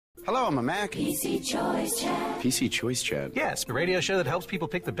Hello, I'm a Mac. PC Choice Chat. PC Choice Chat. Yes, a radio show that helps people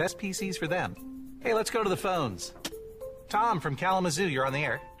pick the best PCs for them. Hey, let's go to the phones. Tom from Kalamazoo, you're on the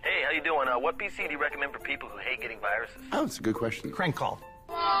air. Hey, how you doing? What PC do you recommend for people who hate getting viruses? Oh, it's a good question. Crank call.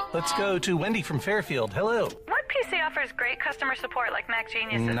 Let's go to Wendy from Fairfield. Hello. What PC offers great customer support like Mac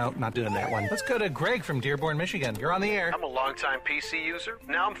Geniuses? No, not doing that one. Let's go to Greg from Dearborn, Michigan. You're on the air. I'm a longtime PC user.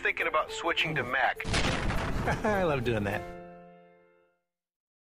 Now I'm thinking about switching to Mac. I love doing that.